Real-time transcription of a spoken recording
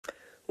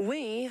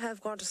we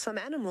have got some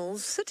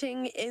animals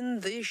sitting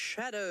in the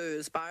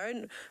shadows,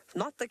 Byron.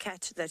 Not the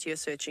cat that you're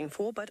searching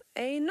for, but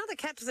another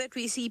cat that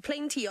we see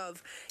plenty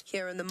of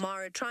here in the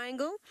Mara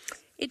Triangle.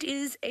 It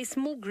is a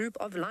small group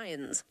of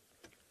lions.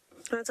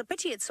 Now, it's a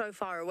pity it's so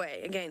far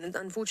away. Again,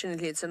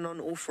 unfortunately, it's a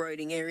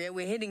non-off-roading area.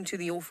 We're heading to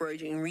the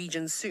off-roading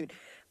region soon.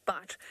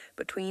 But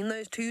between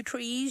those two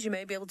trees, you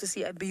may be able to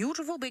see a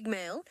beautiful big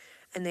male,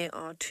 and there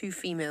are two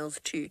females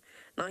too.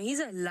 Now, he's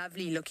a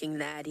lovely-looking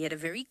lad. He had a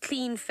very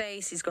clean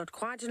face. He's got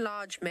quite a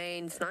large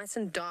mane. It's nice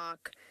and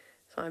dark.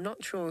 So I'm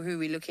not sure who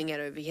we're looking at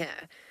over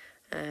here.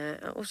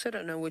 I also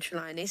don't know which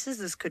lionesses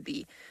this could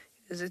be,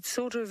 because it's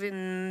sort of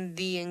in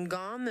the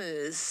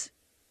Ngama's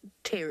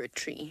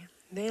territory.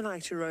 They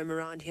like to roam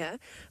around here,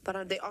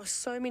 but there are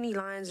so many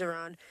lions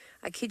around.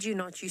 I kid you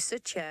not, you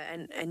sit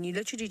here and you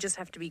literally just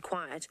have to be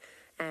quiet.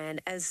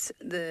 And as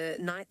the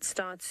night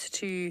starts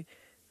to,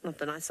 not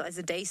the night, as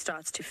the day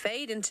starts to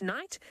fade into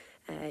night,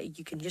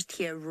 you can just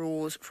hear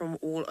roars from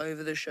all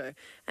over the show.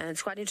 And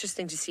it's quite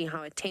interesting to see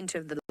how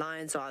attentive the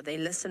lions are. They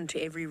listen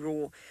to every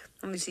roar.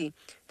 Obviously,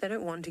 they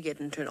don't want to get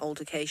into an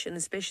altercation,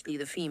 especially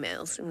the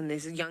females. When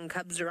there's young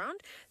cubs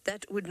around,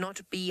 that would not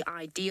be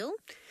ideal.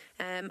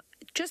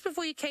 Just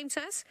before you came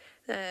to us,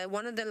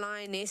 one of the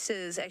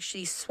lionesses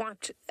actually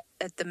swiped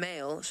at the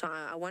male. So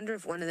I wonder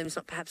if one of them is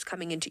not perhaps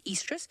coming into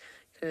estrus,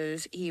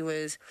 because he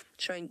was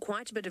showing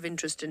quite a bit of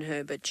interest in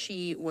her, but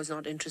she was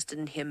not interested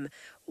in him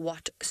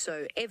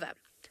whatsoever.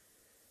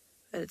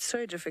 It's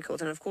so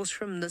difficult. And of course,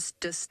 from this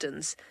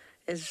distance,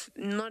 it's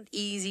not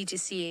easy to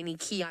see any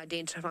key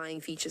identifying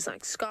features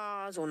like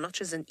scars or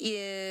notches in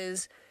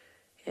ears,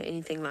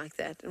 anything like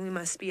that. And we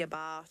must be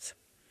about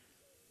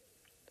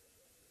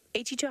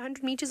 80 to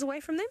 100 meters away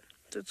from them.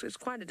 So it's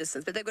quite a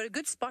distance, but they've got a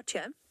good spot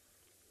here.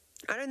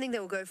 I don't think they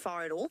will go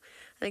far at all.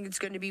 I think it's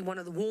going to be one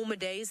of the warmer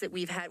days that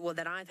we've had, well,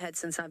 that I've had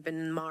since I've been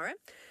in Mara.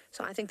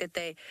 So I think that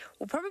they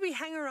will probably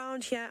hang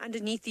around here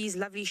underneath these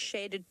lovely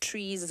shaded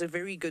trees. Is a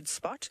very good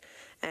spot.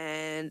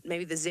 And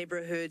maybe the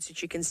zebra herds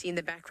that you can see in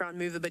the background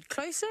move a bit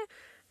closer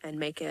and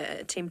make an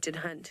attempted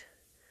hunt.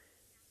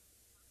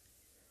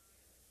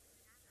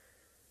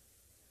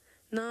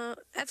 Now,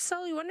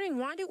 Afsal, you're wondering,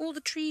 why do all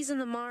the trees in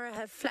the Mara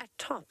have flat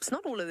tops?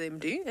 Not all of them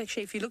do.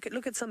 Actually, if you look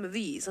at some of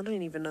these, I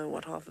don't even know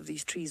what half of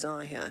these trees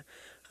are here.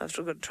 I've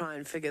still got to try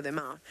and figure them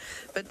out.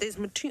 But there's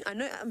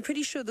I'm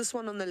pretty sure this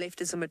one on the left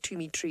is a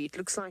matumi tree. It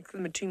looks like the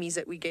matumis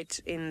that we get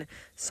in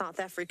South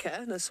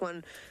Africa. This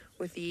one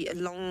with the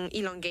long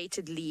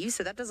elongated leaves,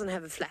 so that doesn't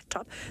have a flat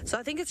top. So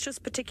I think it's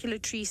just particular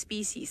tree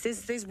species.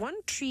 There's one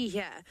tree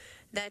here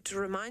that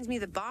reminds me,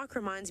 the bark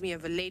reminds me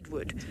of a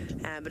leadwood,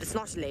 but it's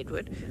not a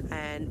leadwood,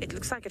 and it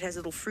looks like it has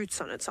little fruits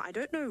on it. So I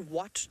don't know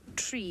what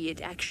tree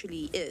it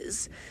actually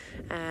is.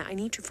 I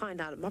need to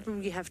find out. I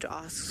probably have to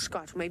ask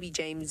Scott, or maybe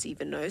James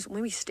even knows, or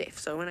maybe Steph.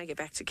 So when I get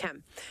back to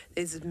camp,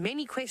 there's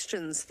many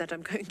questions that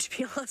I'm going to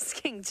be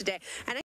asking today. And